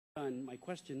My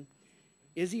question,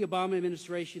 is the Obama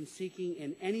administration seeking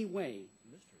in any way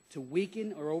to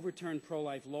weaken or overturn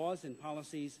pro-life laws and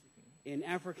policies in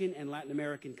African and Latin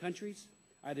American countries,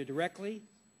 either directly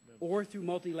or through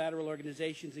multilateral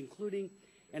organizations, including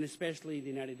and especially the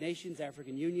United Nations,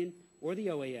 African Union, or the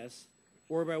OAS,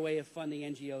 or by way of funding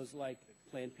NGOs like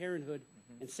Planned Parenthood?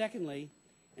 And secondly,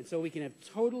 and so we can have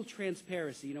total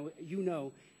transparency, you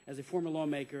know, as a former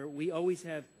lawmaker, we always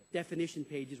have definition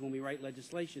pages when we write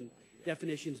legislation.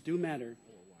 Definitions do matter.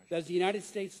 Does the United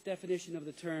States definition of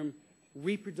the term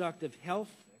reproductive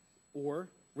health or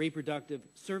reproductive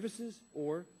services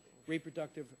or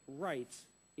reproductive rights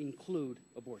include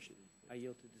abortion? I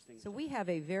yield to distinguished. So we have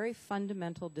a very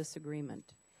fundamental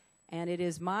disagreement, and it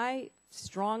is my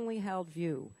strongly held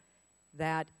view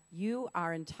that you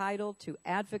are entitled to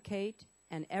advocate,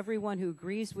 and everyone who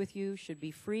agrees with you should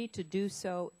be free to do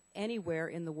so anywhere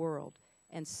in the world,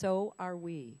 and so are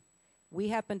we. We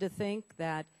happen to think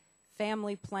that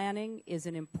family planning is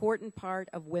an important part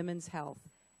of women's health,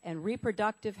 and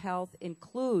reproductive health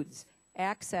includes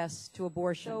access to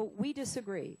abortion. So we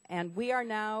disagree, and we are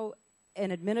now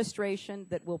an administration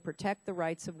that will protect the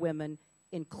rights of women,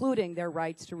 including their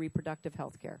rights to reproductive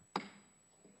health care.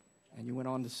 And you went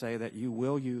on to say that you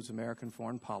will use American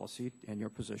foreign policy in your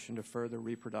position to further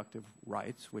reproductive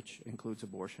rights, which includes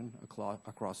abortion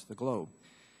across the globe.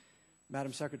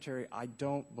 Madam Secretary, I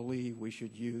don't believe we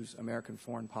should use American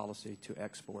foreign policy to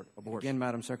export abortion. Again,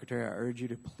 Madam Secretary, I urge you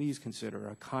to please consider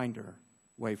a kinder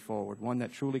way forward, one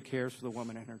that truly cares for the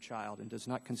woman and her child and does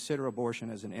not consider abortion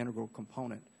as an integral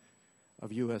component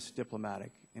of U.S.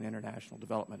 diplomatic and international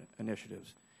development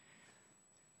initiatives.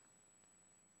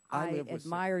 I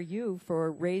admire you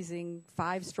for raising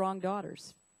 5 strong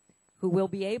daughters who will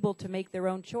be able to make their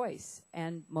own choice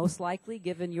and most likely,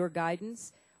 given your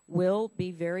guidance, will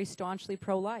be very staunchly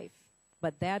pro-life.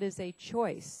 But that is a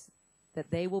choice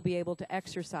that they will be able to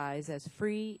exercise as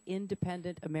free,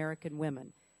 independent American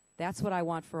women. That's what I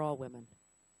want for all women.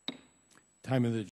 Time of the